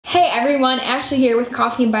Hey everyone, Ashley here with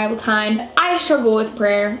Coffee and Bible Time. I struggle with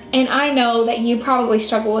prayer, and I know that you probably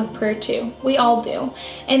struggle with prayer too. We all do.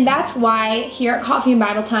 And that's why here at Coffee and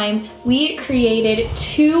Bible Time, we created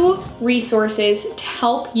 2 resources to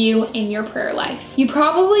help you in your prayer life. You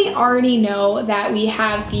probably already know that we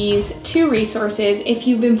have these 2 resources if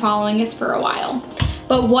you've been following us for a while.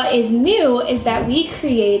 But what is new is that we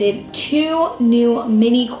created 2 new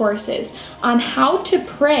mini courses on how to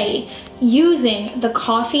pray using the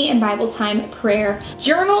Coffee and Bible Time prayer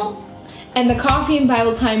journal and the Coffee and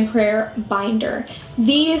Bible Time prayer binder.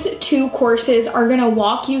 These 2 courses are gonna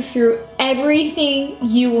walk you through everything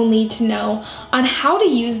you will need to know on how to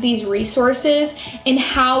use these resources and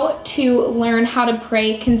how to learn how to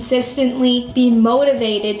pray consistently, be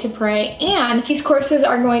motivated to pray. And these courses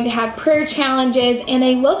are going to have prayer challenges, and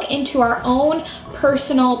they look into our own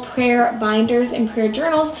personal prayer binders and prayer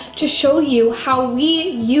journals to show you how we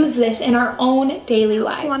use this in our own daily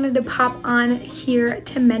lives. I wanted to pop on here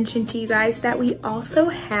to mention to you guys that we also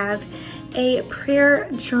have a prayer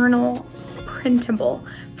journal printable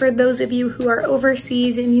for those of you who are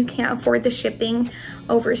overseas and you can't afford the shipping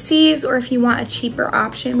overseas, or if you want a cheaper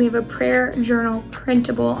option, we have a prayer journal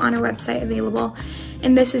printable on our website available.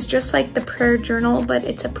 And this is just like the prayer journal, but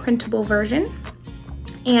it's a printable version.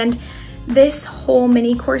 And this whole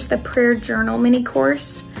mini course, the prayer journal mini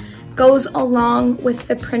course, goes along with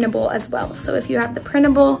the printable as well. So if you have the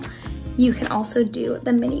printable, you can also do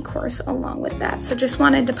the mini course along with that. So just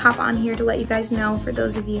wanted to pop on here to let you guys know, for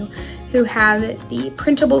those of you who have the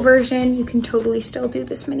printable version, you can totally still do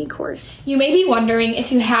this mini course. You may be wondering,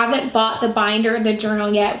 if you haven't bought the binder or the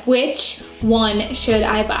journal yet, which one should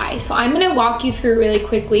I buy? So I'm gonna walk you through really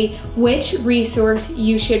quickly which resource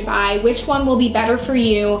you should buy, which one will be better for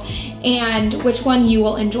you, and which one you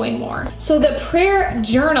will enjoy more. So the prayer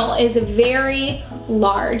journal is very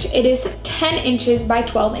large. It is 10 inches by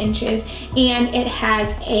 12 inches, and it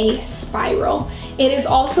has a spiral. It is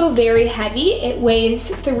also very heavy. It weighs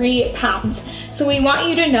 3 pounds. So we want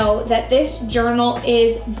you to know that this journal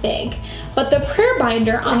is big, but the prayer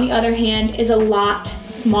binder, on the other hand, is a lot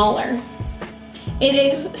smaller. It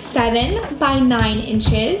is 7 by 9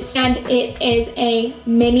 inches, and it is a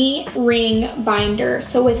mini ring binder.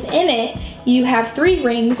 So within it, you have 3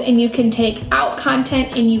 rings, and you can take out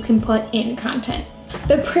content and you can put in content.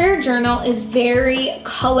 The prayer journal is very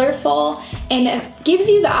colorful, and it gives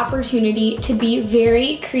you the opportunity to be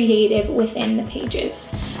very creative within the pages.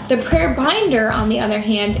 The prayer binder, on the other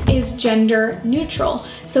hand, is gender neutral.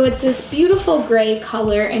 So it's this beautiful gray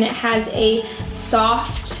color, and it has a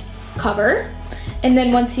soft cover. And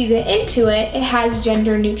then once you get into it, it has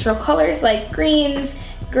gender neutral colors like greens,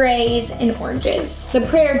 grays, and oranges. The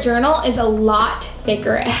prayer journal is a lot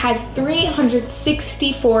thicker. It has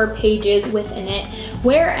 364 pages within it,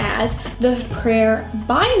 whereas the prayer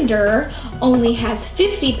binder only has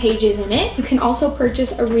 50 pages in it. You can also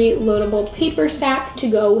purchase a reloadable paper stack to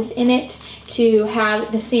go within it to have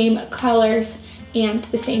the same colors and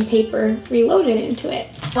the same paper reloaded into it.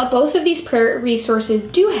 What both of these prayer resources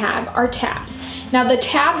do have are tabs. Now the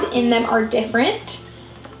tabs in them are different,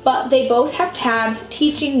 but they both have tabs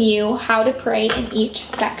teaching you how to pray in each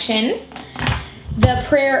section. The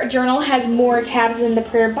prayer journal has more tabs than the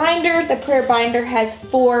prayer binder. The prayer binder has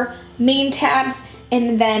 4 main tabs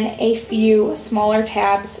and then a few smaller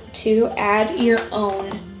tabs to add your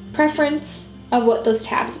own preference of what those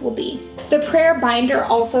tabs will be. The prayer binder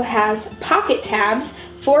also has pocket tabs,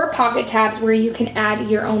 4 pocket tabs where you can add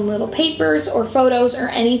your own little papers or photos or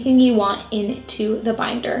anything you want into the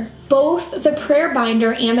binder. Both the prayer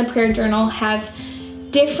binder and the prayer journal have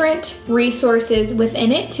different resources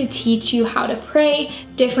within it to teach you how to pray,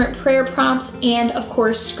 different prayer prompts, and of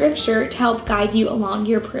course scripture to help guide you along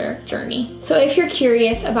your prayer journey. So if you're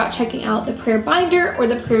curious about checking out the prayer binder or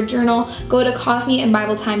the prayer journal, go to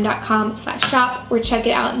coffeeandbibletime.com/shop or check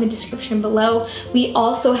it out in the description below. We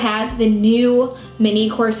also have the new mini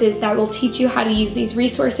courses that will teach you how to use these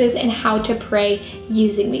resources and how to pray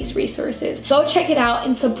using these resources. Go check it out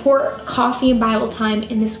and support Coffee and Bible Time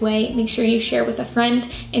in this way. Make sure you share with a friend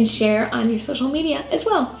and share on your social media as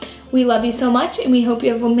well. We love you so much, and we hope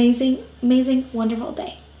you have an amazing, wonderful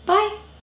day. Bye.